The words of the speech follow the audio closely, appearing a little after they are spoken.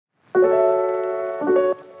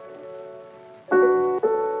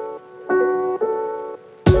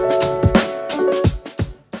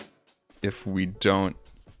if we don't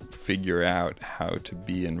figure out how to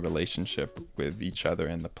be in relationship with each other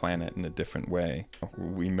and the planet in a different way,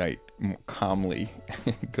 we might calmly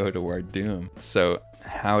go to our doom. So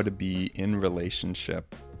how to be in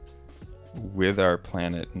relationship with our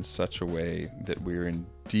planet in such a way that we're in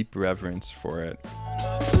deep reverence for it.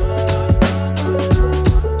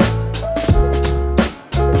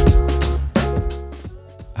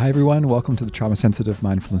 Hi everyone, welcome to the Trauma Sensitive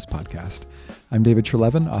Mindfulness Podcast. I'm David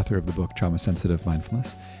Trelevin, author of the book Trauma Sensitive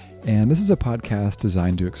Mindfulness, and this is a podcast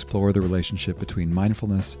designed to explore the relationship between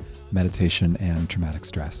mindfulness, meditation, and traumatic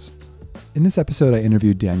stress. In this episode, I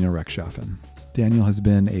interviewed Daniel Rechtschaffen. Daniel has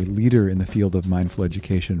been a leader in the field of mindful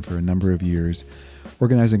education for a number of years,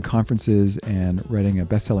 organizing conferences and writing a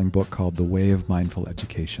best-selling book called The Way of Mindful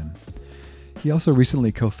Education. He also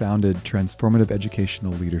recently co-founded Transformative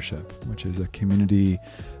Educational Leadership, which is a community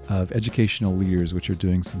of educational leaders which are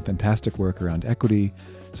doing some fantastic work around equity,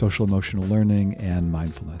 social emotional learning, and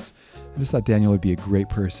mindfulness. I just thought Daniel would be a great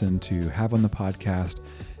person to have on the podcast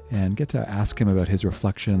and get to ask him about his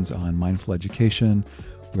reflections on mindful education,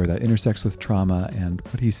 where that intersects with trauma, and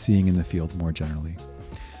what he's seeing in the field more generally.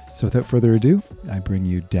 So without further ado, I bring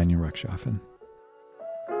you Daniel Rechtschaffen.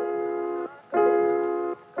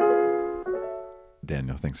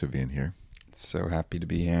 Daniel, thanks for being here. So happy to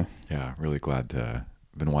be here. Yeah, really glad to.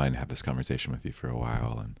 Been wanting to have this conversation with you for a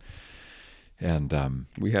while, and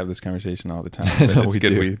we have this conversation all the time. But no, it's we good.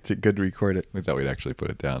 do. It's good to record it. We thought we'd actually put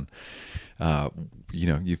it down.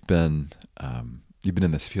 You've been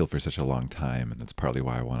in this field for such a long time, and that's partly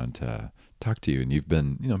why I wanted to talk to you. And you've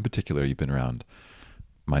been, in particular, you've been around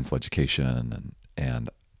mindful education, and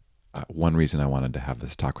one reason I wanted to have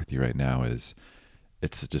this talk with you right now is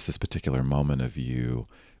it's just this particular moment of you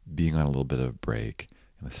being on a little bit of a break,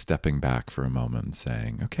 stepping back for a moment and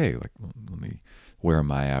saying, okay, where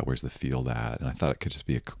am I at? Where's the field at? And I thought it could just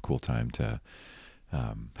be a cool time to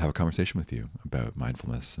have a conversation with you about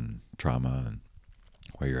mindfulness and trauma and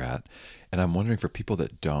where you're at. And I'm wondering, for people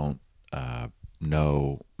that don't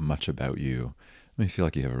know much about you, I feel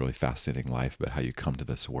like you have a really fascinating life, but how you come to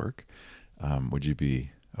this work. Would you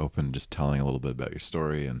be open to just telling a little bit about your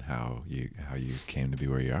story and how you came to be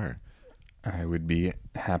where you are? I would be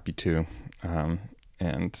happy to.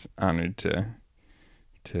 And honored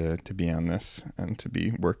to be on this and to be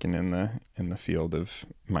working in the field of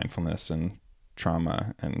mindfulness and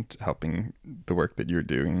trauma and helping the work that you're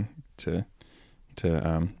doing to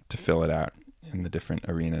fill it out in the different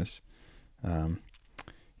arenas.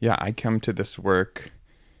 I come to this work,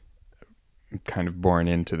 kind of born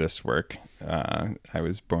into this work. I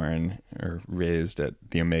was born or raised at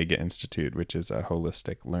the Omega Institute, which is a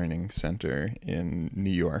holistic learning center in New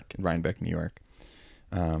York, in Rhinebeck, New York.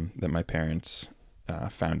 That my parents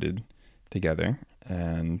founded together.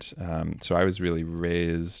 And so I was really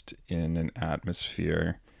raised in an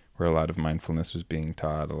atmosphere where a lot of mindfulness was being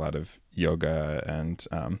taught, a lot of yoga, and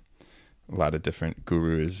a lot of different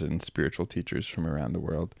gurus and spiritual teachers from around the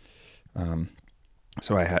world.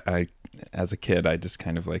 So I as a kid, I just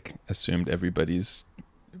kind of assumed everybody's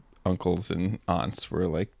uncles and aunts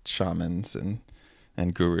were shamans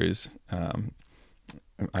and gurus.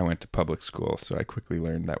 I went to public school, so I quickly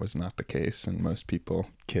learned that was not the case, and most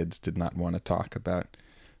kids did not want to talk about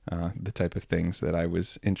the type of things that I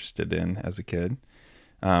was interested in as a kid.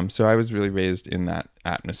 So I was really raised in that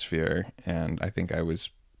atmosphere, and I think I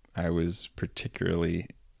was particularly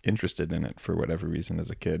interested in it for whatever reason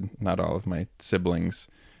as a kid. Not all of my siblings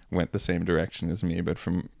went the same direction as me, but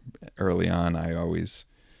from early on, I always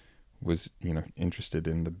was interested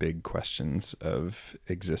in the big questions of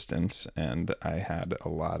existence, and I had a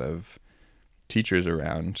lot of teachers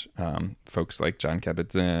around, folks like Jon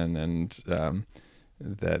Kabat-Zinn, and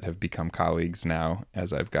that have become colleagues now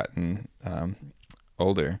as I've gotten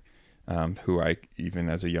older, who I, even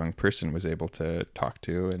as a young person, was able to talk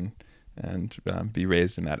to and be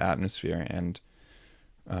raised in that atmosphere. And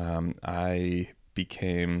I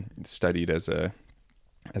studied as a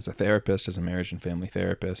therapist, as a marriage and family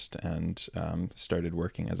therapist, and started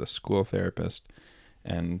working as a school therapist.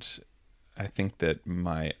 And I think that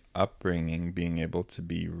my upbringing, being able to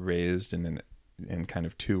be raised in kind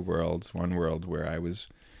of two worlds, one world where I was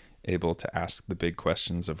able to ask the big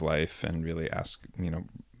questions of life and really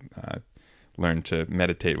learned to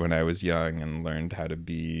meditate when I was young, and learned how to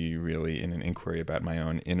be really in an inquiry about my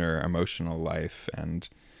own inner emotional life and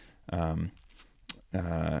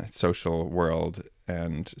social world.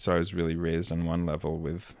 And so I was really raised on one level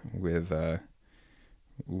with a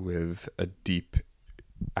deep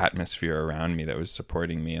atmosphere around me that was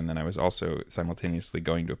supporting me. And then I was also simultaneously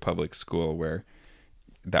going to a public school where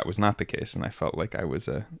that was not the case, and I felt like I was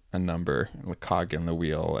a number, a cog in the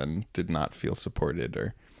wheel, and did not feel supported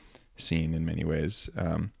or seen in many ways.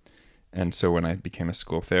 And so when I became a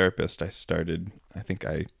school therapist, I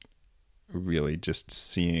really just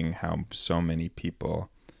seeing how so many people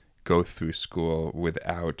go through school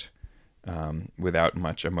without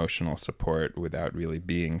much emotional support, without really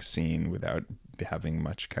being seen, without having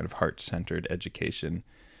much kind of heart-centered education.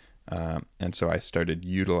 And so I started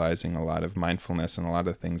utilizing a lot of mindfulness and a lot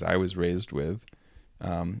of things I was raised with.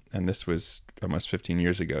 And this was almost 15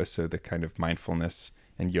 years ago. So the kind of mindfulness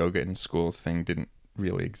and yoga in schools thing didn't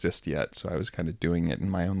really exist yet. So I was kind of doing it in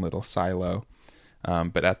my own little silo.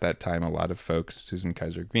 But at that time, a lot of folks, Susan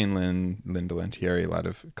Kaiser Greenland, Linda Lentieri, a lot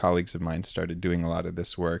of colleagues of mine started doing a lot of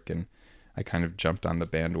this work. And I kind of jumped on the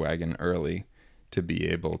bandwagon early to be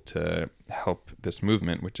able to help this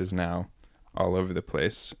movement, which is now all over the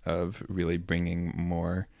place, of really bringing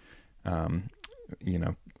more,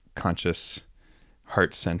 conscious,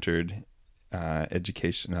 heart-centered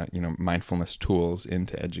education, mindfulness tools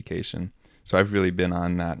into education. So I've really been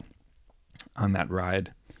on that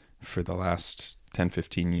ride for the last 10,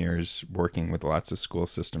 15 years, working with lots of school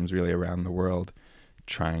systems really around the world,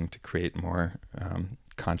 trying to create more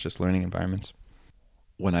conscious learning environments.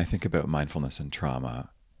 When I think about mindfulness and trauma,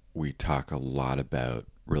 we talk a lot about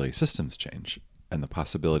really systems change and the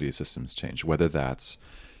possibility of systems change, whether that's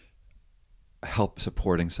help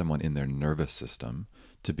supporting someone in their nervous system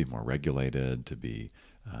to be more regulated, to be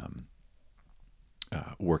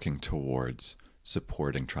working towards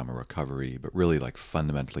supporting trauma recovery, but really like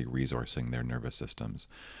fundamentally resourcing their nervous systems.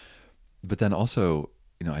 But then also,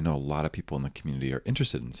 I know a lot of people in the community are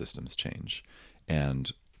interested in systems change,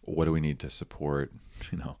 and what do we need to support,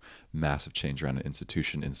 massive change around an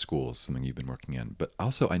institution in schools, something you've been working in. But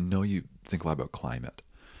also, I know you think a lot about climate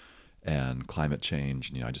and climate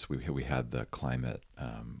change. We had the climate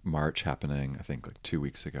march happening, I think like 2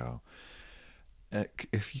 weeks ago.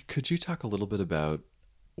 Could you talk a little bit about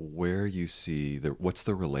where you see what's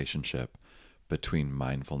the relationship between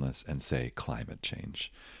mindfulness and, say, climate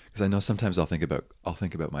change? Because I know sometimes I'll think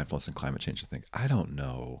about mindfulness and climate change and think, I don't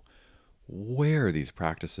know where these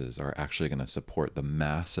practices are actually going to support the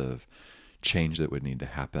massive change that would need to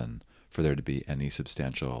happen for there to be any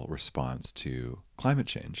substantial response to climate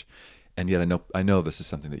change. And yet I know this is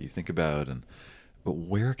something that you think about, but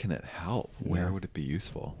where can it help? Where would it be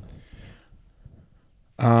useful?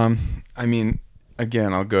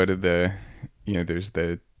 Again, I'll go to there's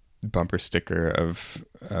the bumper sticker of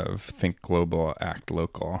think global, act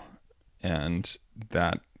local. And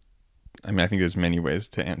that, I think there's many ways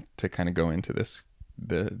to kind of go into this,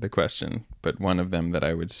 the question, but one of them that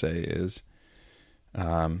I would say is,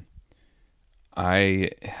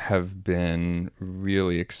 I have been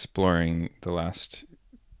really exploring the last,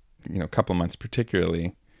 couple months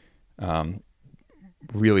particularly,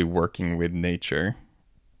 really working with nature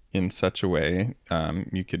in such a way.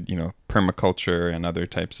 You could, permaculture and other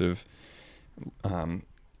types of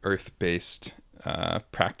earth-based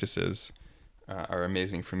practices are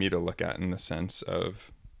amazing for me to look at, in the sense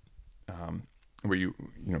of where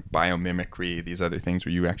biomimicry, these other things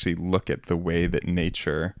where you actually look at the way that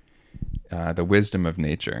nature, the wisdom of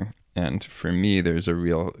nature. And for me, there's a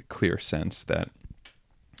real clear sense that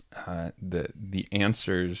the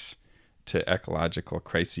answers to ecological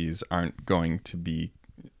crises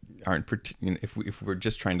if we're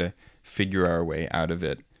just trying to figure our way out of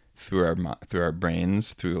it through our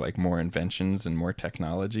brains, through like more inventions and more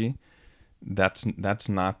technology, that's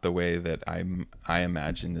not the way that I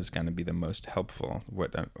imagine is going to be the most helpful.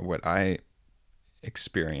 What I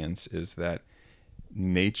experience is that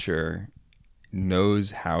nature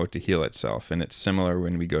knows how to heal itself, and it's similar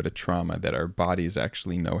when we go to trauma, that our bodies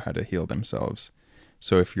actually know how to heal themselves.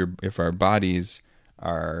 So if our bodies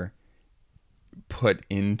are put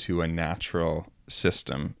into a natural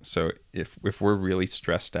system, so if we're really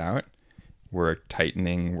stressed out, we're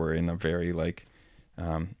tightening, we're in a very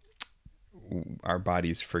our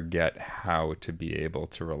bodies forget how to be able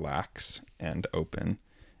to relax and open.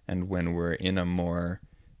 And when we're in a more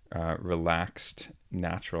relaxed,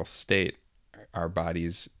 natural state, our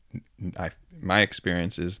bodies, my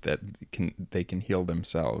experience is that they can heal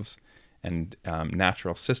themselves, and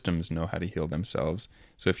natural systems know how to heal themselves.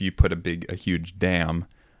 So if you put a huge dam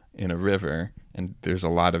in a river, and there's a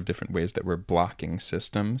lot of different ways that we're blocking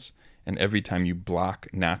systems, and every time you block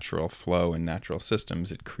natural flow and natural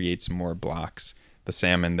systems, it creates more blocks. The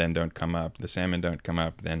salmon then don't come up.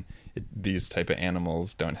 Then these type of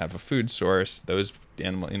animals don't have a food source. Those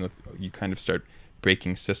animals, you kind of start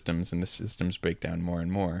breaking systems, and the systems break down more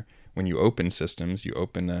and more. When you open systems, you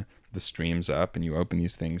open the streams up, and you open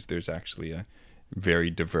these things, there's actually very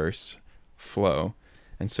diverse flow.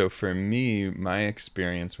 And so for me, my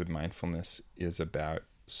experience with mindfulness is about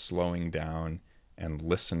slowing down and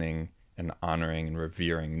listening and honoring and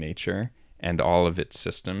revering nature and all of its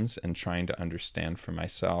systems, and trying to understand for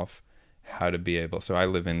myself how to be able. So I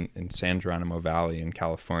live in San Geronimo Valley in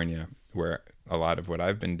California, where a lot of what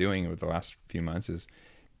I've been doing over the last few months is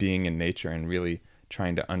being in nature and really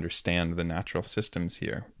trying to understand the natural systems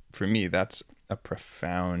here. For me, that's a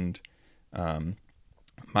profound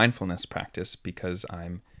mindfulness practice, because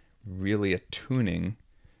I'm really attuning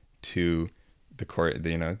to the core,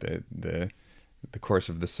 the course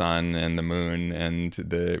of the sun and the moon, and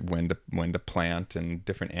the when to plant, and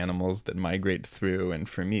different animals that migrate through. And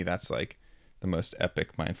for me, that's like the most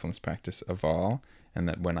epic mindfulness practice of all. And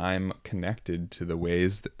that when I'm connected to the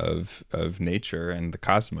ways of nature and the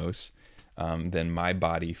cosmos, then my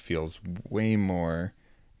body feels way more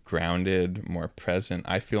grounded, more present.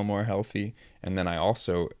 I feel more healthy. And then I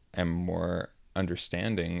also am more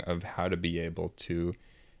understanding of how to be able to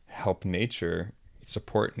help nature,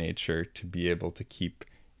 support nature, to be able to keep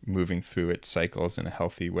moving through its cycles in a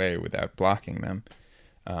healthy way without blocking them.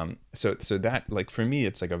 So that, like, for me,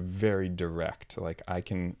 it's like a very direct, like, I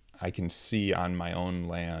can see on my own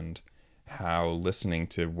land how listening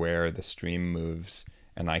to where the stream moves,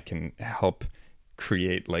 and I can help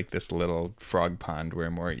create like this little frog pond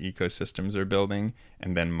where more ecosystems are building,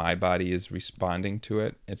 and then my body is responding to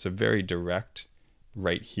it. It's a very direct,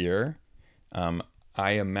 right here.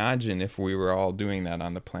 I imagine if we were all doing that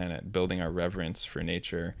on the planet, building our reverence for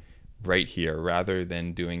nature right here, rather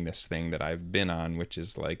than doing this thing that I've been on, which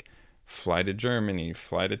is like, fly to Germany,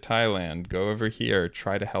 fly to Thailand, go over here,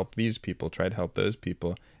 try to help these people, try to help those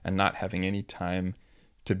people, and not having any time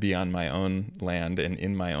to be on my own land and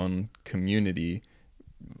in my own community,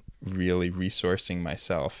 really resourcing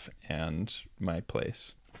myself and my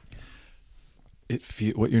place.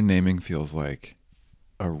 What you're naming feels like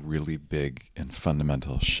a really big and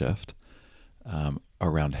fundamental shift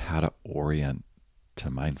around how to orient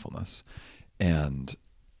to mindfulness. And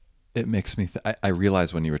it makes me, I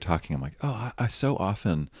realized when you were talking, I'm like, oh, I so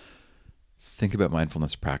often think about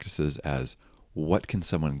mindfulness practices as, what can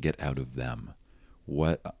someone get out of them?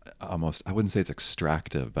 What, almost, I wouldn't say it's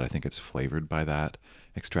extractive, but I think it's flavored by that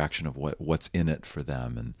extraction of what's in it for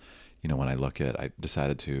them. And, you know, when I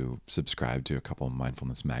decided to subscribe to a couple of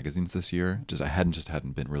mindfulness magazines this year. I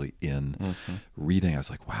hadn't been really in reading. I was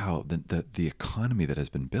like, wow, the economy that has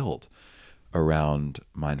been built around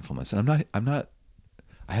mindfulness. And I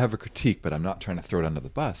have a critique, but I'm not trying to throw it under the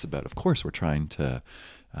bus about, of course, we're trying to,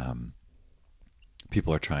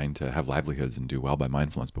 people are trying to have livelihoods and do well by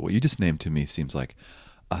mindfulness. But what you just named to me seems like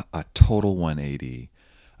a total 180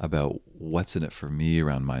 about what's in it for me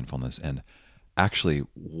around mindfulness, and actually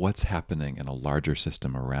what's happening in a larger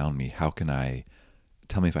system around me. How can I,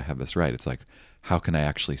 tell me if I have this right, it's like, how can I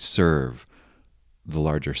actually serve the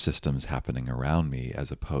larger systems happening around me, as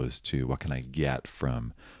opposed to what can I get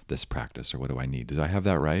from this practice, or what do I need? Did I have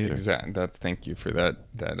that right? Exactly. Thank you for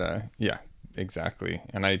that. Yeah, exactly.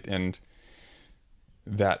 And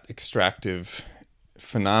that extractive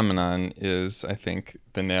phenomenon is, I think,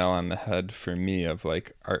 the nail on the head for me of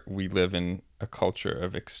like, we live in a culture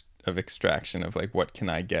of extraction, of like, what can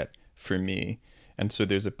I get for me? And so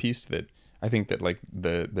there's a piece that I think that, like,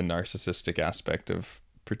 the narcissistic aspect of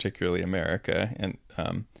particularly America, and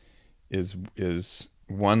is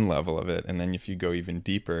one level of it. And then if you go even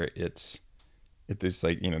deeper, there's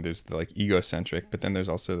like, there's the like egocentric, but then there's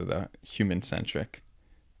also the human centric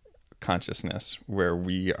consciousness, where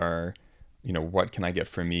we are, what can I get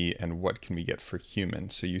for me, and what can we get for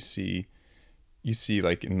humans? So you see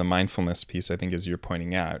like in the mindfulness piece, I think, as you're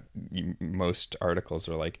pointing out, most articles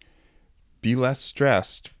are like, be less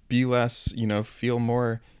stressed, be less, feel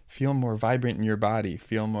more vibrant in your body,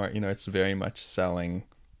 feel more, it's very much selling,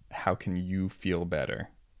 how can you feel better,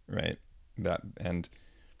 right? And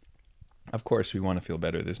of course we want to feel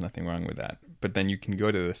better, there's nothing wrong with that. But then you can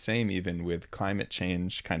go to the same even with climate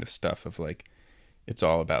change kind of stuff, of like, it's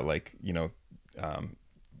all about like,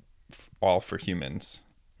 all for humans,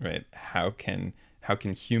 right? How can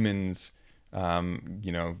humans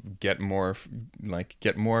get more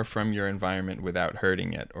from your environment without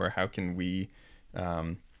hurting it? Or how can we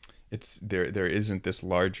there isn't this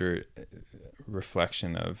larger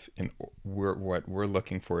reflection of, what we're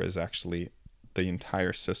looking for is actually the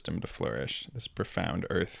entire system to flourish, this profound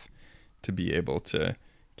earth to be able to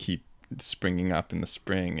keep springing up in the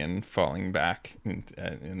spring and falling back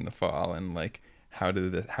in the fall. And like, how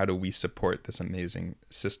do we support this amazing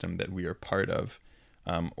system that we are part of?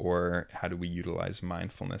 Or how do we utilize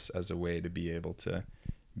mindfulness as a way to be able to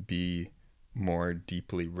be more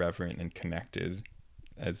deeply reverent and connected,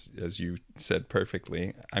 as you said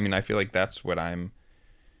perfectly. I mean, I feel like that's what I'm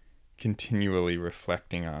continually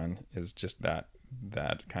reflecting on, is just that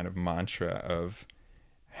kind of mantra of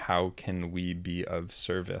how can we be of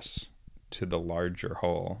service to the larger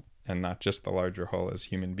whole, and not just the larger whole as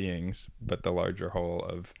human beings, but the larger whole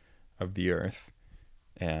of the earth.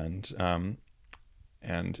 And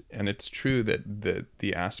and it's true that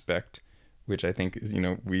the aspect, which I think is,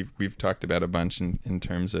 we've talked about a bunch in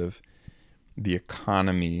terms of the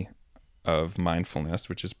economy of mindfulness,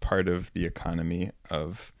 which is part of the economy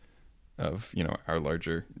of our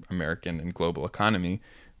larger American and global economy,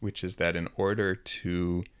 which is that in order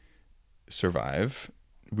to survive,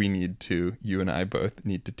 you and I both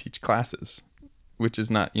need to teach classes, which is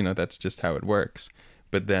not, that's just how it works.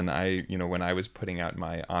 But then when I was putting out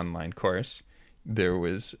my online course, there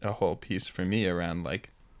was a whole piece for me around like,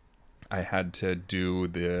 I had to do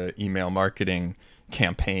the email marketing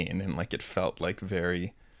campaign, and like it felt like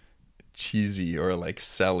very cheesy or like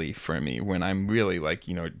selly for me, when I'm really like,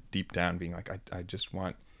 deep down being like, I just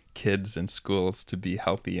want kids and schools to be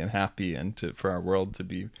healthy and happy, and for our world to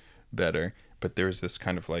be better. But there's this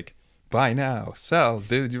kind of like, buy now, sell,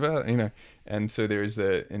 and so there's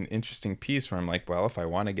an interesting piece where I'm like, well, if I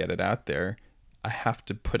want to get it out there, I have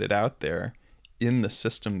to put it out there in the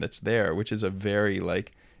system that's there, which is a very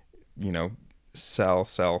like, sell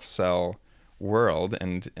world.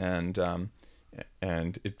 And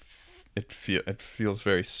it feels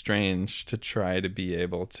very strange to try to be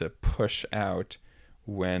able to push out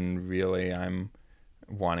when really I'm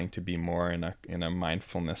wanting to be more in a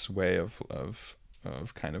mindfulness way of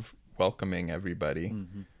kind of welcoming everybody.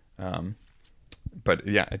 But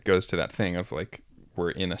yeah, it goes to that thing of like, we're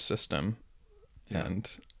in a system. Yeah.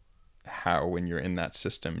 And how, when you're in that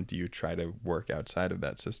system, do you try to work outside of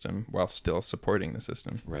that system while still supporting the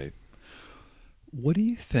system? Right. What do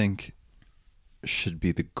you think should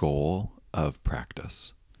be the goal of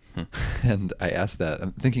practice? And I ask that,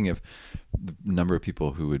 I'm thinking of the number of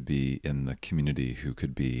people who would be in the community, who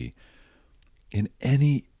could be in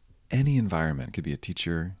any environment. Could be a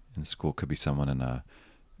teacher in school, could be someone in a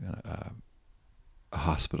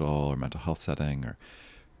hospital or mental health setting, or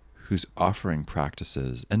who's offering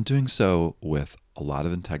practices and doing so with a lot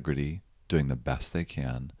of integrity, doing the best they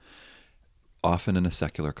can, often in a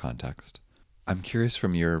secular context. I'm curious,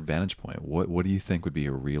 from your vantage point, what do you think would be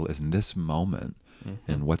a real, in this moment,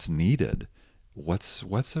 and what's needed? What's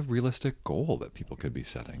a realistic goal that people could be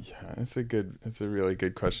setting? Yeah, it's a really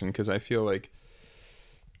good question, because I feel like,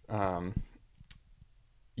 I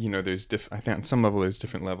think on some level there's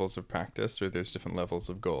different levels of practice, or there's different levels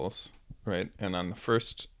of goals, right? And on the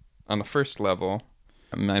first level,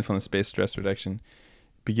 mindfulness-based stress reduction,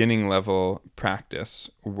 beginning level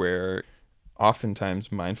practice, where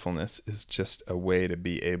oftentimes mindfulness is just a way to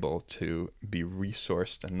be able to be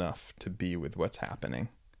resourced enough to be with what's happening,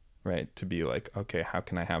 right? To be like, okay, how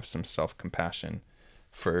can I have some self-compassion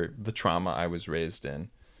for the trauma I was raised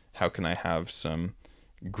in? How can I have some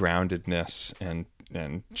groundedness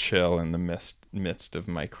and chill in the midst of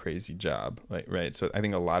my crazy job, like, right? So I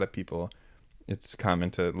think a lot of people, it's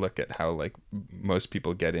common to look at how like most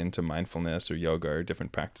people get into mindfulness or yoga or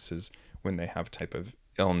different practices when they have type of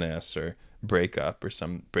illness or breakup or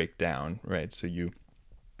some breakdown, right? So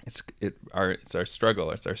it's our struggle,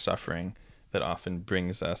 it's our suffering that often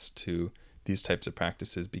brings us to these types of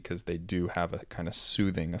practices, because they do have a kind of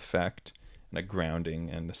soothing effect and a grounding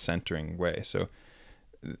and a centering way. So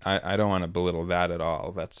I don't want to belittle that at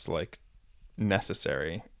all. That's like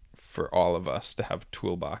necessary for all of us to have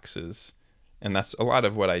toolboxes. And that's a lot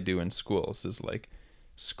of what I do in schools, is like,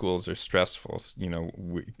 schools are stressful.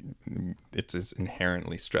 It's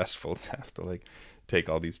inherently stressful to have to like take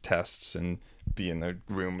all these tests and be in the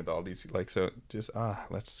room with all these, like, so just,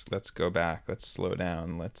 let's go back. Let's slow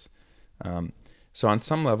down. So on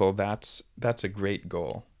some level, that's a great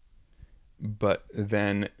goal. But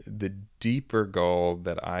then the deeper goal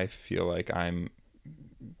that I feel like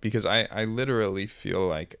because I literally feel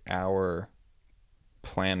like our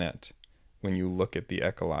planet, when you look at the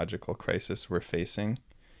ecological crisis we're facing,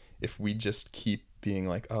 if we just keep being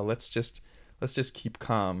like, oh, let's just keep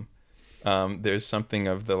calm, there's something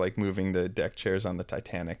of the like moving the deck chairs on the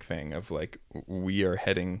Titanic thing of like, we are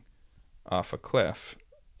heading off a cliff,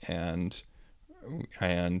 and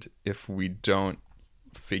if we don't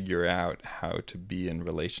figure out how to be in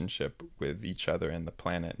relationship with each other and the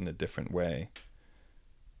planet in a different way,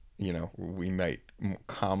 we might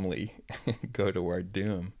calmly go to our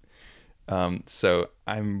doom. So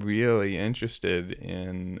I'm really interested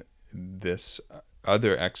in this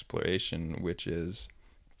other exploration, which is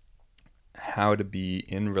how to be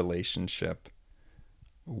in relationship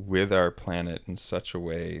with our planet in such a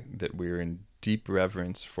way that we're in deep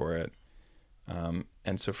reverence for it.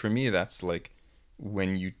 And so for me, that's like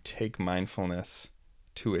when you take mindfulness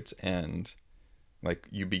to its end, like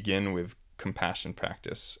you begin with compassion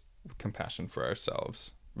practice, with compassion for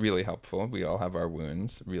ourselves. Really helpful. We all have our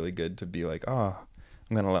wounds. Really good to be like, oh,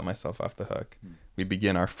 I'm going to let myself off the hook. We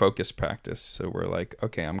begin our focus practice. So we're like,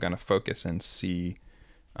 okay, I'm going to focus and see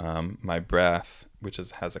my breath, which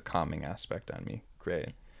has a calming aspect on me. Great.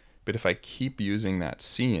 But if I keep using that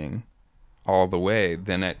seeing all the way,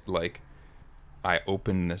 then I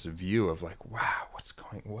open this view of like, wow,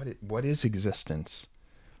 what is existence?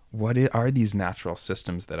 Are these natural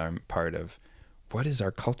systems that I'm part of? What is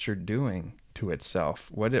our culture doing to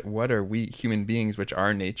itself? What are we human beings, which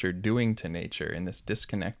are nature, doing to nature in this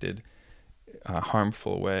disconnected,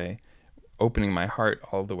 harmful way? Opening my heart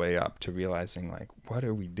all the way up to realizing like, what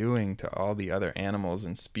are we doing to all the other animals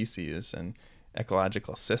and species and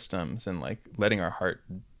ecological systems, and like letting our heart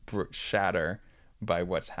shatter by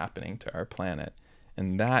what's happening to our planet.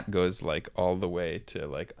 And that goes like all the way to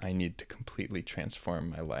like, I need to completely transform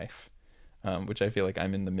my life, which I feel like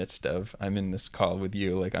I'm in the midst of. I'm in this call with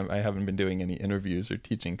you. Like I haven't been doing any interviews or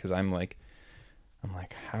teaching because I'm like,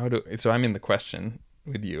 so I'm in the question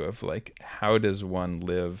with you of like, how does one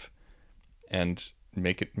live and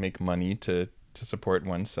make money to support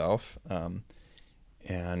oneself,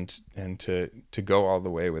 and to go all the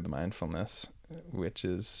way with mindfulness, which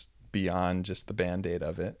is beyond just the Band-Aid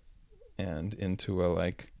of it, and into a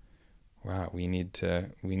like, wow, we need to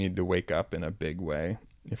wake up in a big way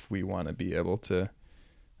if we want to be able to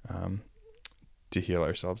heal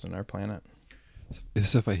ourselves and our planet.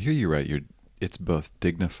 So if I hear you right, it's both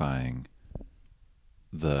dignifying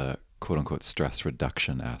the quote unquote stress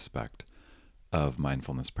reduction aspect of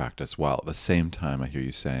mindfulness practice, while at the same time I hear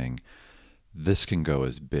you saying this can go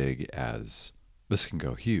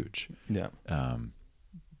huge. Yeah.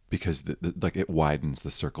 Because like it widens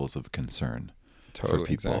the circles of concern for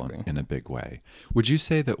people exactly. in a big way. Would you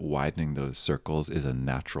say that widening those circles is a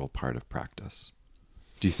natural part of practice?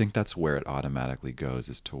 Do you think that's where it automatically goes,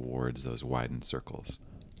 is towards those widened circles?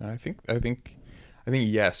 I think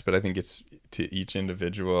yes, but I think it's to each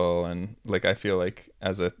individual. And like, I feel like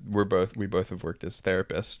we both have worked as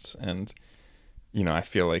therapists, and I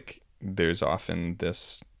feel like there's often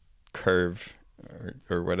this curve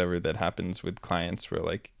or whatever that happens with clients where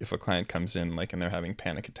like, if a client comes in like and they're having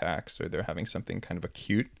panic attacks or they're having something kind of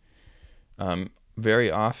acute,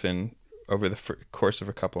 very often over the course of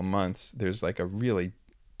a couple of months, there's like a really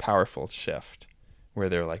powerful shift where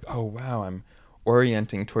they're like, oh wow, I'm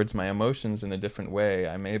orienting towards my emotions in a different way.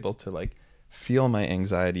 I'm able to like feel my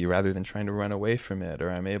anxiety rather than trying to run away from it, or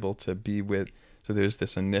I'm able to be with. So there's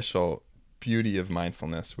this initial beauty of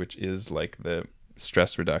mindfulness, which is like the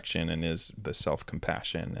stress reduction and is the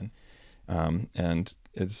self-compassion, and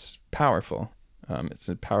it's powerful. It's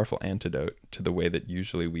a powerful antidote to the way that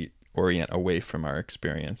usually we orient away from our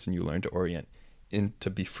experience, and you learn to orient to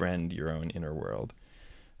befriend your own inner world.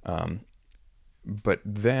 But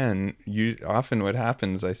then often what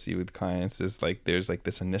happens, I see with clients, is like there's like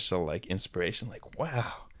this initial like inspiration, like,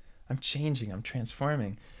 wow, I'm changing, I'm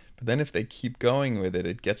transforming. But then if they keep going with it,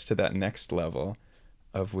 it gets to that next level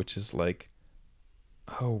of which is like,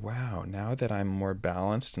 oh wow, now that I'm more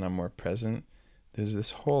balanced and I'm more present, there's this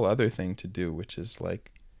whole other thing to do, which is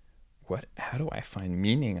like, how do I find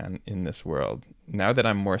meaning in this world? Now that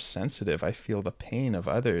I'm more sensitive, I feel the pain of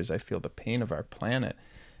others, I feel the pain of our planet.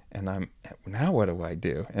 And now what do I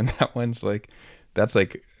do? And that's like,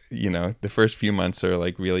 the first few months are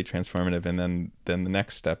like really transformative. And then the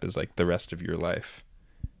next step is like the rest of your life,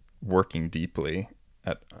 working deeply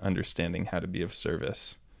at understanding how to be of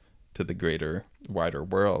service to the greater, wider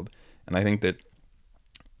world. And I think that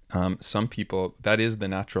some people, that is the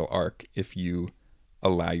natural arc if you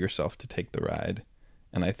allow yourself to take the ride.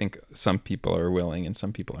 And I think some people are willing and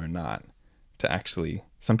some people are not.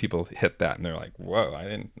 Some people hit that and they're like, whoa,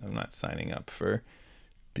 I'm not signing up for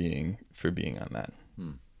being on that.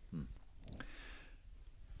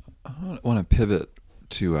 I want to pivot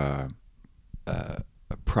to a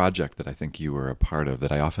project that I think you were a part of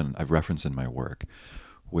that I've referenced in my work,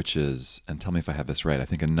 which is, and tell me if I have this right, I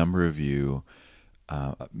think a number of you,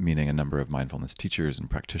 meaning a number of mindfulness teachers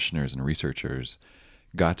and practitioners and researchers,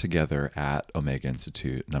 got together at Omega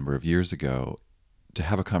Institute a number of years ago to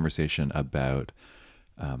have a conversation about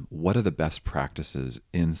what are the best practices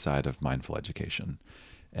inside of mindful education.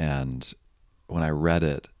 And when I read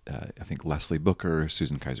it, I think Leslie Booker,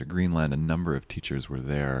 Susan Kaiser Greenland, a number of teachers were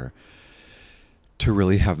there to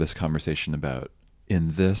really have this conversation about,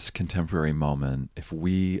 in this contemporary moment, if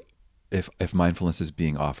we if mindfulness is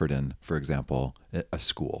being offered in, for example, a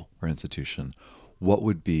school or institution, what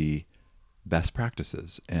would be best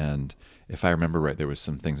practices? And if I remember right, there was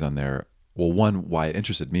some things on there. Well, one, why it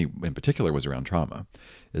interested me in particular was around trauma,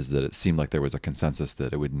 is that it seemed like there was a consensus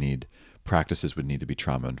that practices would need to be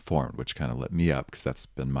trauma informed, which kind of lit me up because that's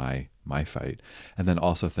been my fight. And then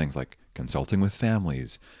also things like consulting with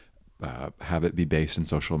families, have it be based in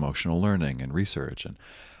social emotional learning and research. And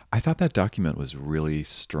I thought that document was really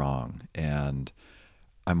strong. And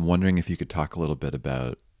I'm wondering if you could talk a little bit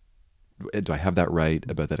about, do I have that right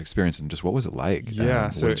about that experience, and just what was it like? Yeah.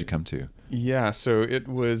 What did you come to? Yeah. So it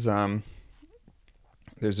was,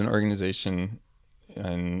 there's an organization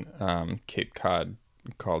in Cape Cod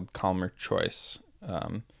called Calmer Choice,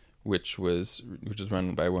 which was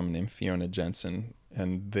run by a woman named Fiona Jensen,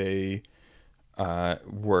 and they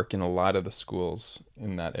work in a lot of the schools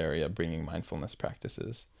in that area, bringing mindfulness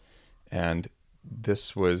practices. And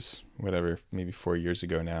this was maybe 4 years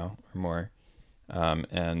ago now or more,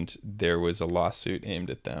 and there was a lawsuit aimed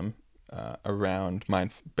at them around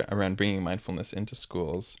bringing mindfulness into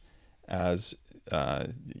schools, as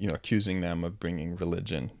accusing them of bringing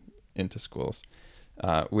religion into schools.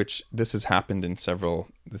 Which this has happened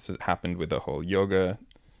with a whole yoga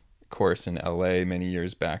course in LA many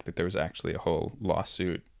years back, that there was actually a whole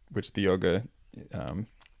lawsuit, which the Yoga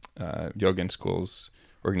in Schools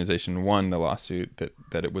organization won the lawsuit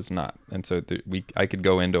that it was not. And so I could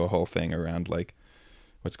go into a whole thing around like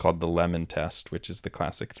what's called the lemon test, which is the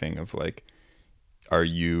classic thing of like,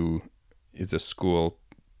 is a school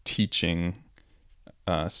teaching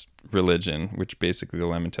religion, which basically the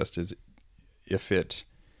lemon test is if it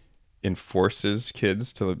enforces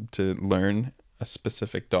kids to learn a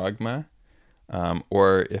specific dogma,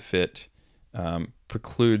 or if it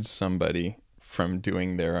precludes somebody from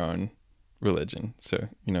doing their own religion. So,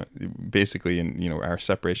 basically our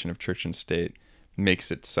separation of church and state makes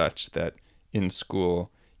it such that in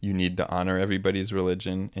school you need to honor everybody's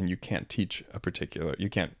religion, and you can't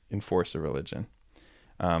enforce a religion.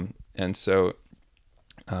 And so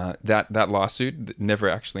that lawsuit never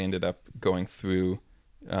actually ended up going through,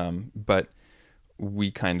 but we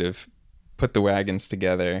kind of put the wagons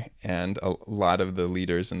together, and a lot of the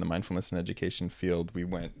leaders in the mindfulness and education field,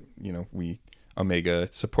 Omega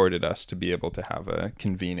supported us to be able to have a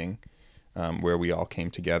convening where we all came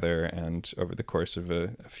together, and over the course of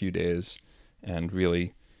a few days, and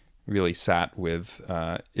really sat with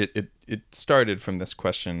it started from this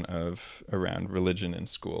question of around religion in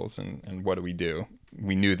schools, and what do we do?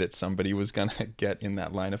 We knew that somebody was going to get in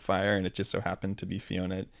that line of fire, and it just so happened to be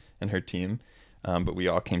Fiona and her team. But we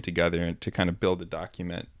all came together to kind of build a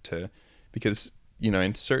document because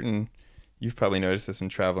you've probably noticed this in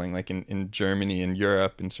traveling, like in Germany and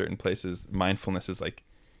Europe, in certain places, mindfulness is like,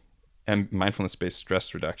 and mindfulness-based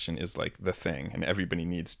stress reduction is like the thing, and everybody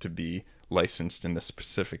needs to be licensed in this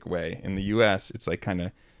specific way. In the US, it's like kind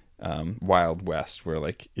of Wild West, where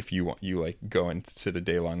like if you like go and sit a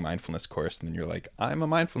day-long mindfulness course, and then you're like, I'm a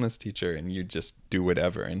mindfulness teacher, and you just do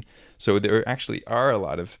whatever. And so there actually are a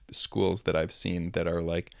lot of schools that I've seen that are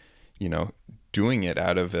like, doing it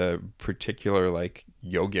out of a particular like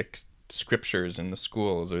yogic scriptures in the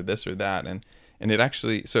schools or this or that, and it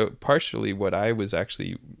actually, so partially what I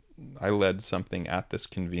led something at this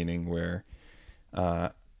convening where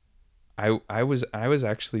I was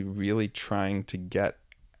actually really trying to get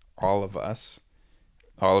all of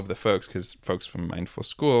the folks, because folks from Mindful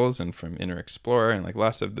Schools and from Inner Explorer and like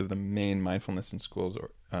lots of the main mindfulness in schools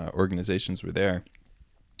organizations were there.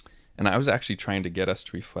 And I was actually trying to get us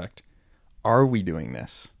to reflect, are we doing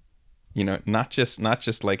this? Not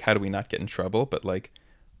just like, how do we not get in trouble, but like,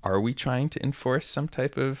 are we trying to enforce some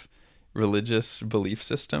type of religious belief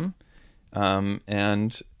system?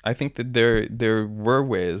 And I think that there were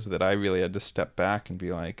ways that I really had to step back and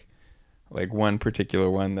be like one particular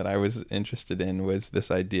one that I was interested in was this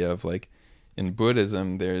idea of like, in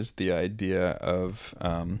Buddhism, there's the idea of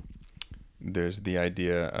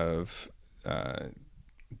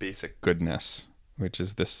basic goodness, which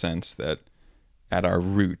is this sense that at our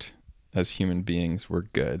root as human beings, we're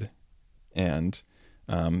good. And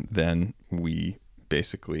then we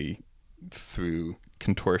basically, through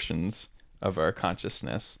contortions of our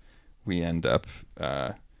consciousness, we end up,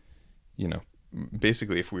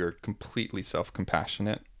 basically, if we are completely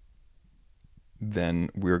self-compassionate, then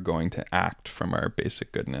we're going to act from our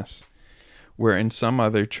basic goodness. Where in some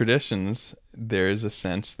other traditions, there is a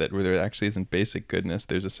sense that where there actually isn't basic goodness,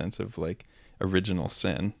 there's a sense of like original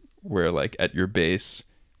sin, where like at your base,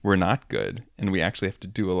 we're not good. And we actually have to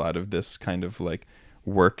do a lot of this kind of like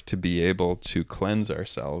work to be able to cleanse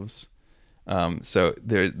ourselves So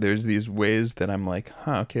there's these ways that I'm like,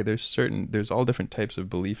 okay, there's all different types of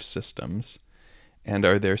belief systems. And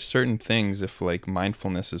are there certain things, if like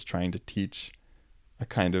mindfulness is trying to teach a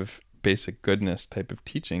kind of basic goodness type of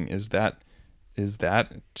teaching, is that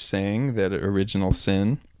saying that original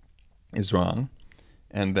sin is wrong?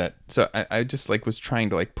 And that, so I just like was trying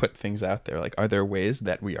to like put things out there. Like, are there ways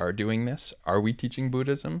that we are doing this? Are we teaching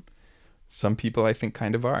Buddhism? Some people I think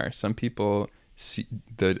kind of are. Some people see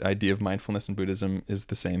the idea of mindfulness and Buddhism is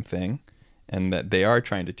the same thing, and that they are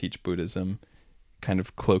trying to teach Buddhism kind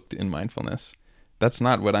of cloaked in mindfulness. That's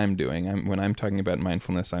not what I'm doing. When I'm talking about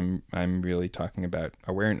mindfulness, I'm really talking about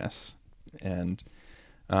awareness. And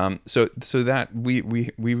so that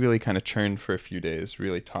we really kind of churned for a few days,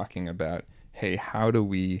 really talking about, hey, how do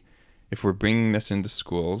we, if we're bringing this into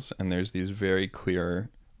schools, and there's these very clear,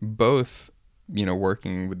 both,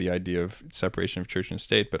 working with the idea of separation of church and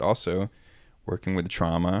state, but also working with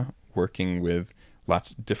trauma, working with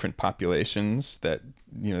lots of different populations that,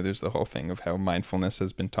 there's the whole thing of how mindfulness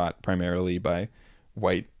has been taught primarily by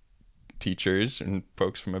white teachers and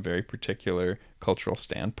folks from a very particular cultural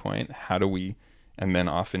standpoint. How do we, and then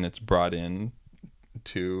often it's brought in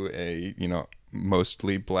to a,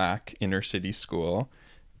 mostly black inner city school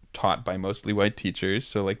taught by mostly white teachers.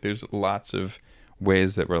 So like there's lots of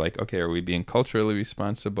ways that we're like, okay, are we being culturally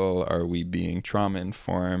responsible? Are we being trauma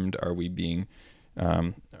informed? Are we being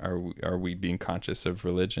are we being conscious of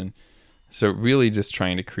religion? So really just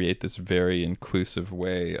trying to create this very inclusive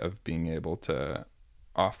way of being able to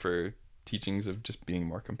offer teachings of just being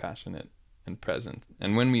more compassionate and present.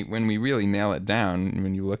 And when we really nail it down,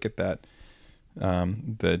 when you look at that,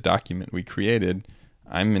 the document we created,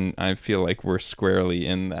 I feel like we're squarely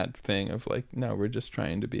in that thing of like, no, we're just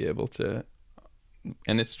trying to be able to,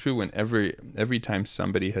 and it's true when every time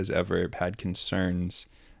somebody has ever had concerns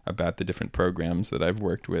about the different programs that I've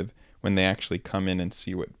worked with, when they actually come in and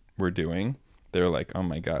see what we're doing, they're like, oh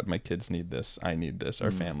my God, my kids need this, I need this,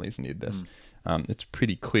 our families need this. It's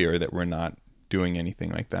pretty clear that we're not doing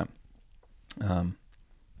anything like that.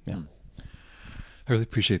 Yeah. I really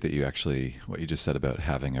appreciate that what you just said about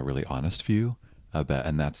having a really honest view about,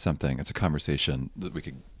 and that's something, it's a conversation that we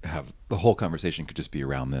could have. The whole conversation could just be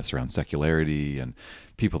around this, around secularity and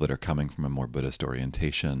people that are coming from a more Buddhist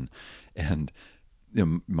orientation. And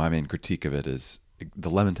my main critique of it is the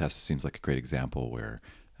lemon test seems like a great example where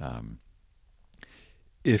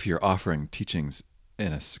if you're offering teachings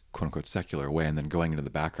in a quote unquote secular way and then going into the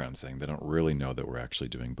background saying they don't really know that we're actually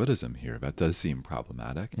doing Buddhism here, that does seem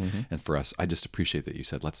problematic. And for us, I just appreciate that you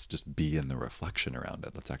said, let's just be in the reflection around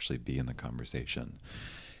it. Let's actually be in the conversation.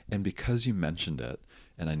 And because you mentioned it,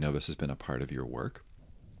 and I know this has been a part of your work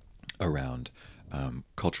around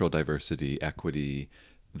cultural diversity, equity,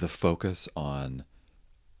 the focus on,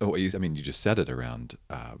 you just said it around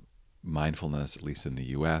mindfulness, at least in the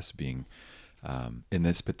US, being in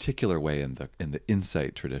this particular way in the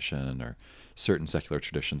insight tradition or certain secular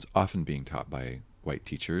traditions often being taught by white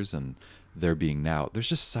teachers, and there's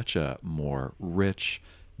just such a more rich,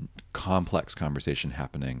 complex conversation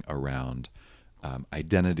happening around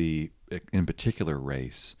identity, in particular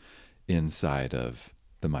race, inside of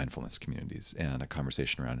the mindfulness communities, and a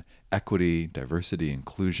conversation around equity, diversity,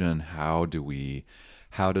 inclusion. How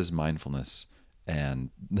does mindfulness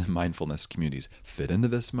and the mindfulness communities fit into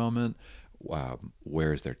this moment?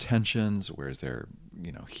 Where's their tensions? Where's their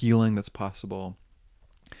healing that's possible?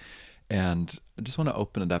 And I just want to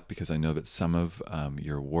open it up because I know that some of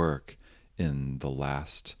your work in the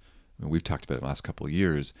last, we've talked about it in the last couple of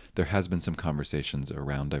years, there has been some conversations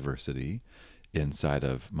around diversity inside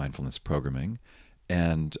of mindfulness programming,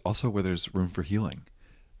 and also where there's room for healing.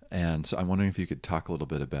 And so I'm wondering if you could talk a little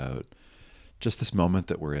bit about just this moment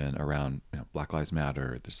that we're in around Black Lives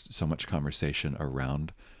Matter. There's so much conversation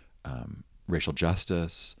around racial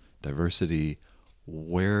justice, diversity.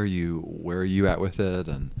 Where are you at with it,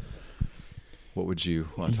 and what would you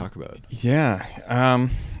want to talk about? Yeah,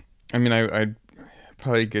 I'd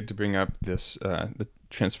probably good to bring up this the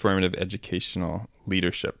transformative educational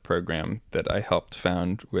leadership program that I helped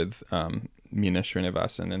found with Mina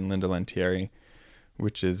Srinivasan and Linda Lentieri,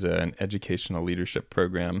 which is an educational leadership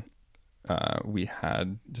program. We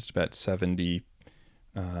had just about 70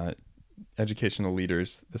 educational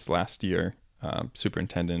leaders this last year,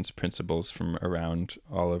 superintendents, principals from around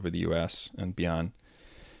all over the U.S. and beyond.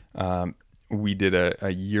 We did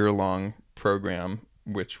a year-long program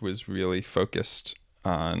which was really focused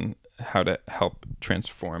on how to help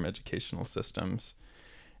transform educational systems.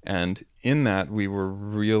 And in that, we were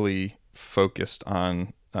really focused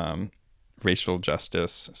on racial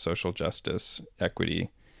justice, social justice, equity,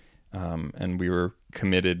 and we were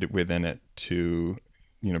committed within it to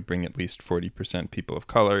bring at least 40% people of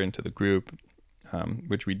color into the group,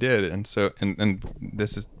 which we did. And so, and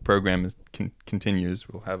this program continues.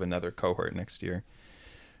 We'll have another cohort next year.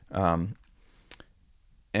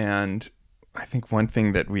 And I think one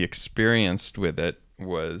thing that we experienced with it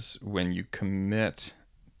was when you commit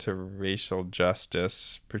to racial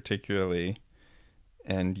justice, particularly,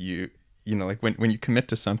 and like when you commit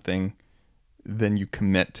to something, then you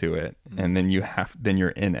commit to it, and then you're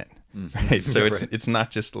in it, right? So it's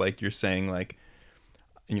not just like you're saying like,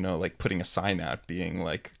 like putting a sign out being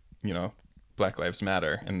like, Black Lives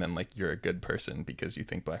Matter, and then like you're a good person because you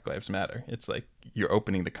think Black Lives Matter. It's like you're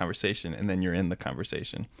opening the conversation, and then you're in the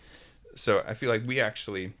conversation. So I feel like we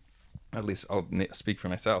actually, at least I'll speak for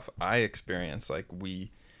myself, I experienced like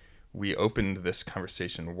we opened this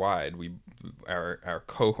conversation wide. Our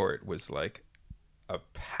cohort was like a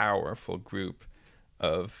powerful group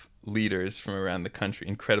of leaders from around the country,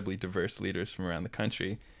 incredibly diverse leaders from around the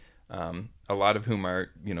country, a lot of whom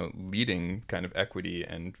are, leading kind of equity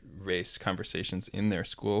and race conversations in their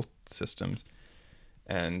school systems.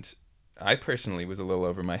 And I personally was a little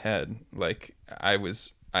over my head. Like I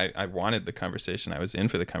wanted the conversation. I was in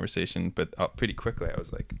for the conversation, but pretty quickly I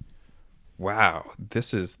was like, wow,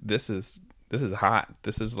 this is hot.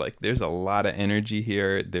 This is like, there's a lot of energy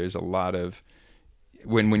here. There's a lot of,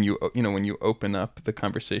 when you open up the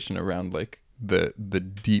conversation around like the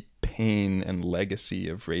deep pain and legacy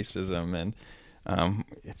of racism, and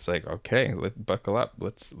it's like, okay, let's buckle up.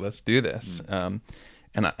 Let's do this. And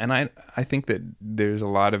I think that there's a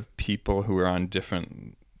lot of people who are on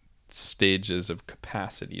different stages of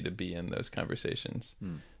capacity to be in those conversations.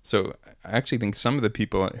 So I actually think some of the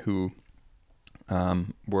people who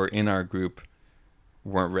were in our group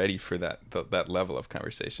weren't ready for that level of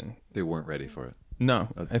conversation. They weren't ready for it. No,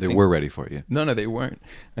 they were ready for it. Yeah. No, they weren't.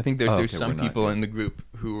 I think there's some people in the group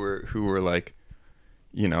who were like,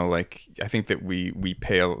 like I think that we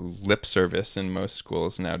pay a lip service in most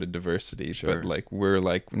schools now to diversity, sure. But like we're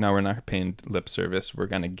like, no, we're not paying lip service. We're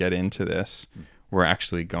gonna get into this. We're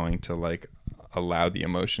actually going to like allow the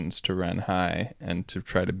emotions to run high and to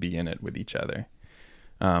try to be in it with each other.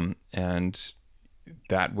 And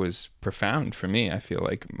that was profound for me. I feel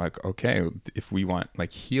like okay, if we want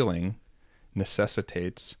like healing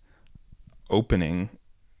necessitates opening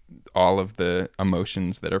all of the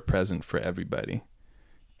emotions that are present for everybody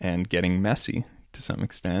and getting messy to some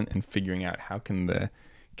extent and figuring out how can the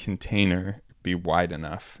container be wide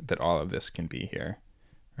enough that all of this can be here,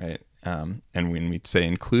 right? And when we say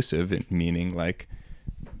inclusive, it meaning like,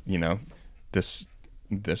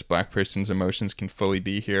 this Black person's emotions can fully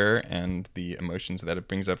be here, and the emotions that it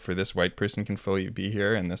brings up for this white person can fully be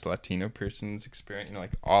here, and this Latino person's experience,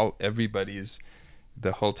 like everybody's,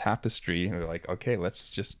 the whole tapestry. We're like, okay, let's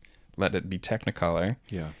just let it be Technicolor.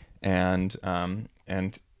 Yeah. And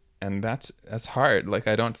that's hard. Like,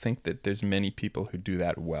 I don't think that there's many people who do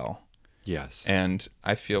that well. Yes. And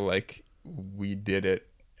I feel like we did it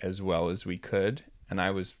as well as we could. And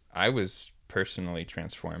I was personally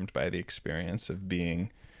transformed by the experience of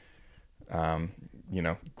being,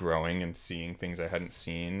 growing and seeing things I hadn't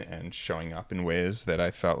seen and showing up in ways that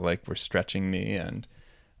I felt like were stretching me. And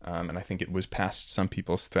I think it was past some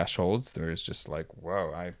people's thresholds. There was just like,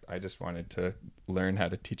 whoa, I just wanted to learn how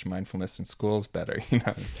to teach mindfulness in schools better,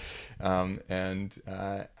 I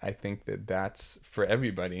think that that's for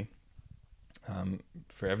everybody.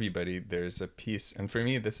 For everybody, there's a piece. And for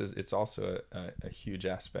me, it's also a huge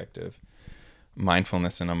aspect of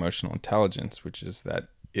mindfulness and emotional intelligence, which is that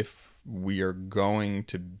if we are going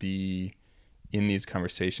to be in these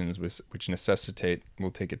conversations which necessitate,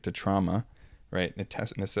 we'll take it to trauma, right?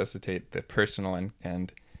 Necessitate the personal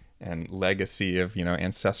and legacy of,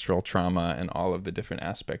 ancestral trauma and all of the different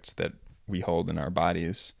aspects that we hold in our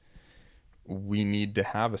bodies. We need to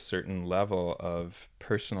have a certain level of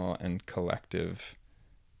personal and collective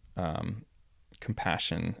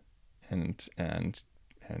compassion and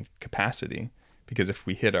capacity, because if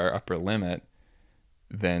we hit our upper limit,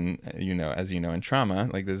 then, as in trauma,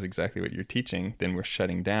 like this is exactly what you're teaching, then we're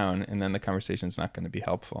shutting down, and then the conversation's not going to be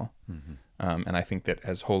helpful. Mm-hmm. And I think that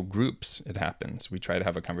as whole groups, it happens. We try to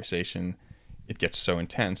have a conversation, it gets so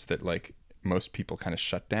intense that like most people kind of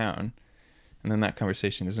shut down, and then that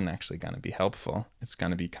conversation isn't actually going to be helpful. It's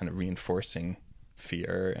going to be kind of reinforcing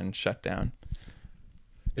fear and shutdown.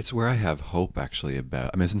 It's where I have hope actually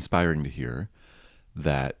it's inspiring to hear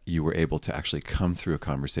that you were able to actually come through a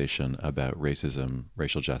conversation about racism,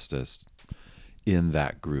 racial justice in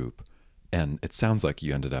that group. And it sounds like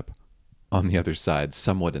you ended up on the other side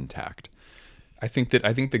somewhat intact. I think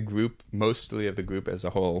the group, mostly of the group as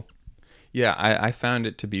a whole, Yeah, I found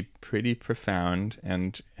it to be pretty profound,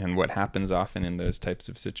 and what happens often in those types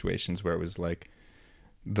of situations where it was like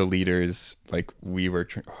the leaders, like we were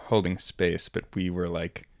holding space, but we were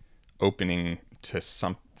like opening to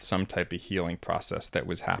some type of healing process that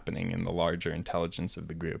was happening in the larger intelligence of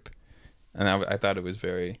the group. And I thought it was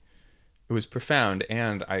profound,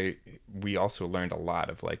 and we also learned a lot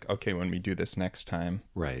of like, okay, when we do this next time,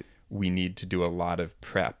 Right. we need to do a lot of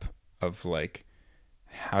prep of like,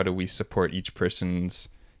 how do we support each person's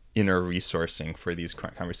inner resourcing for these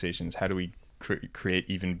conversations? How do we create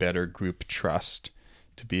even better group trust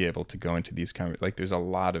to be able to go into these like there's a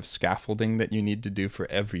lot of scaffolding that you need to do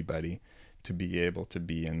for everybody to be able to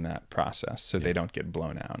be in that process so they don't get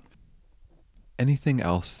blown out. Anything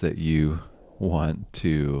else that you want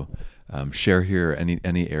to share here?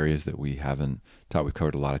 Any areas that we haven't taught? We've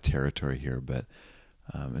covered a lot of territory here, but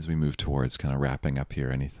as we move towards kind of wrapping up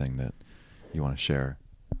here, anything that you want to share?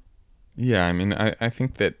 Yeah, I mean, I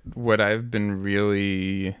think that what I've been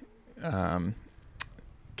really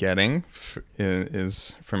getting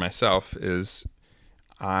is for myself is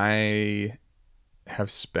I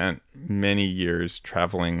have spent many years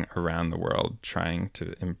traveling around the world trying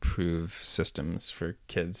to improve systems for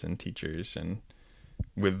kids and teachers, and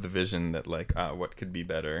with the vision that like, what could be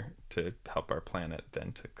better to help our planet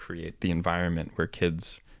than to create the environment where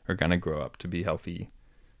kids are going to grow up to be healthy,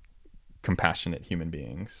 compassionate human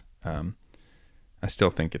beings. I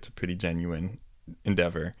still think it's a pretty genuine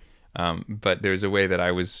endeavor. But there's a way that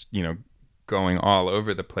I was, going all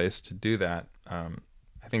over the place to do that. I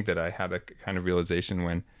think that I had a kind of realization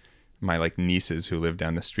when my like nieces who live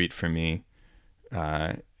down the street from me,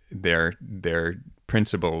 their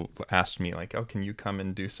principal asked me like, oh, can you come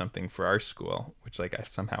and do something for our school? Which like I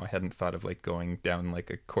hadn't thought of like going down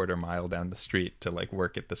like a quarter mile down the street to like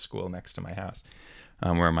work at the school next to my house,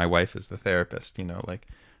 where my wife is the therapist,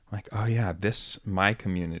 like, oh yeah, my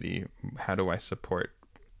community, how do I support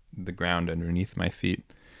the ground underneath my feet?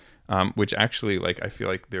 Which actually, like, I feel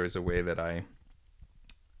like there was a way that I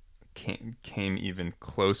came even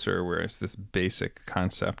closer, where it's this basic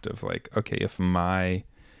concept of like, okay, if my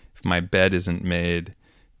bed isn't made,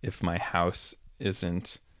 if my house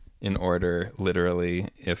isn't in order, literally,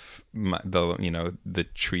 if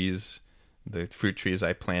the fruit trees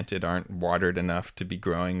I planted aren't watered enough to be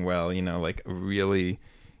growing well, like really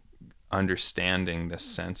understanding this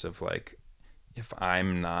sense of like, if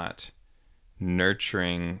I'm not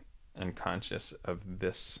nurturing and conscious of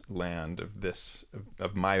this land,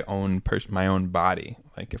 of my own my own body,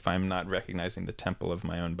 like if I'm not recognizing the temple of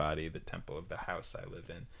my own body, the temple of the house I live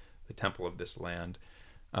in, the temple of this land,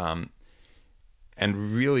 and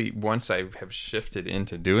really once I have shifted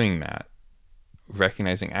into doing that,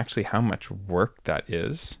 recognizing actually how much work that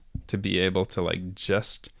is to be able to like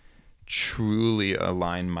just truly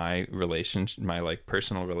align my like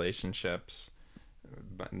personal relationships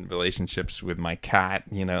with my cat,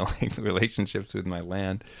 like relationships with my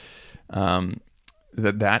land,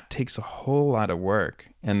 that takes a whole lot of work.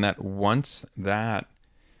 And that once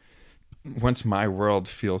my world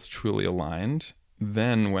feels truly aligned,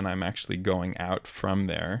 then when I'm actually going out from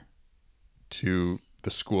there to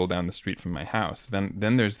the school down the street from my house,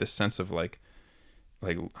 then there's this sense of like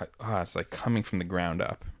it's like coming from the ground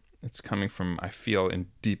up. It's coming from, I feel in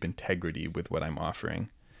deep integrity with what I'm offering,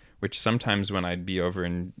 which sometimes when I'd be over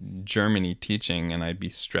in Germany teaching and I'd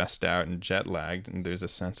be stressed out and jet lagged, and there's a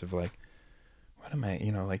sense of like, what am I,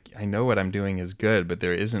 like I know what I'm doing is good, but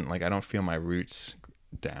there isn't like, I don't feel my roots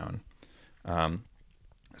down.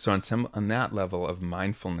 So on that level of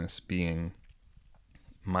mindfulness, being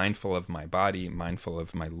mindful of my body, mindful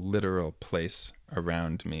of my literal place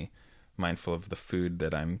around me, mindful of the food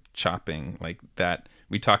that I'm chopping, like that.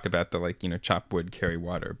 We talk about the like, chop wood, carry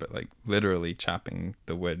water, but like literally chopping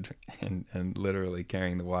the wood and literally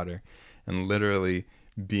carrying the water, and literally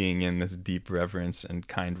being in this deep reverence and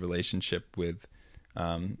kind relationship with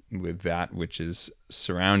that which is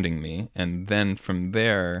surrounding me. And then from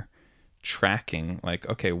there, tracking like,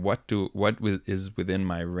 okay, what is within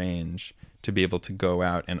my range to be able to go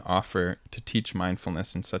out and offer to teach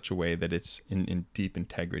mindfulness in such a way that it's in deep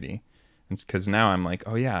integrity. Because now I'm like,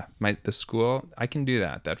 oh yeah, the school, I can do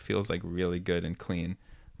that. That feels like really good and clean.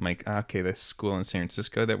 I'm like, okay, this school in San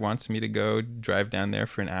Francisco that wants me to go drive down there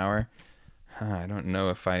for an hour, I don't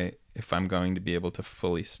know if I'm going to be able to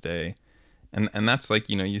fully stay. And that's like,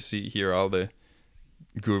 you see here all the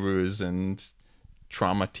gurus and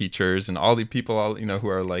trauma teachers and all the people, who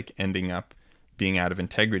are like ending up being out of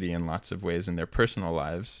integrity in lots of ways in their personal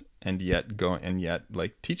lives, and yet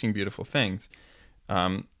like teaching beautiful things.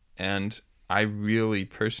 And I really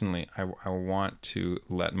personally, I want to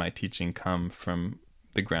let my teaching come from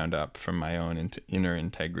the ground up, from my own inner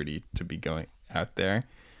integrity to be going out there.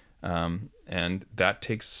 And that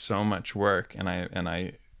takes so much work. And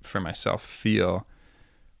I, for myself, feel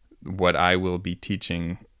what I will be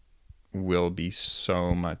teaching will be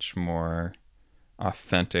so much more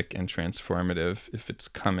authentic and transformative if it's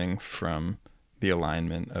coming from the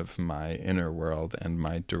alignment of my inner world and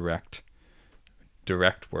my direct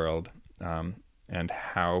world, and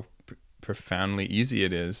how profoundly easy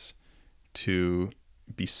it is to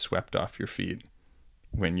be swept off your feet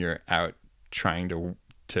when you're out trying to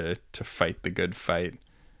fight the good fight,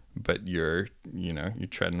 but you're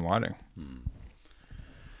treading water.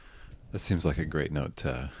 That seems like a great note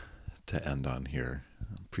to end on here.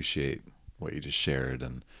 Appreciate what you just shared,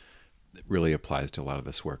 and it really applies to a lot of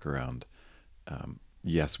this work around,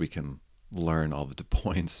 yes, we can learn all the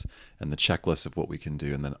points and the checklist of what we can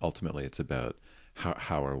do, and then ultimately it's about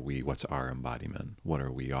how are we, what's our embodiment, what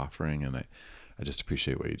are we offering? And I just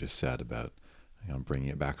appreciate what you just said about bringing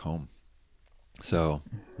it back home. So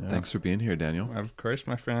Thanks for being here, Daniel. Of course,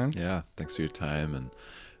 my friend. Yeah, thanks for your time, and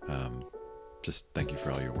just thank you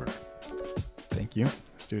for all your work. Thank you.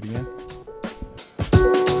 Let's do it again.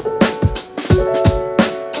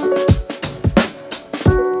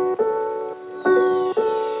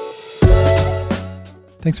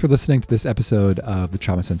 Thanks for listening to this episode of the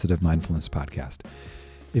Trauma Sensitive Mindfulness Podcast.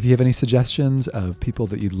 If you have any suggestions of people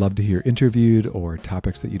that you'd love to hear interviewed or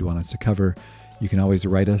topics that you'd want us to cover, you can always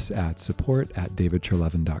write us at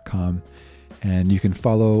support@davidtrelevin.com. And you can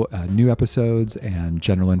follow new episodes and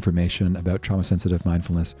general information about trauma-sensitive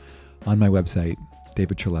mindfulness on my website,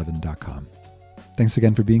 davidtrelevin.com. Thanks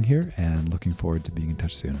again for being here, and looking forward to being in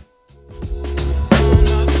touch soon.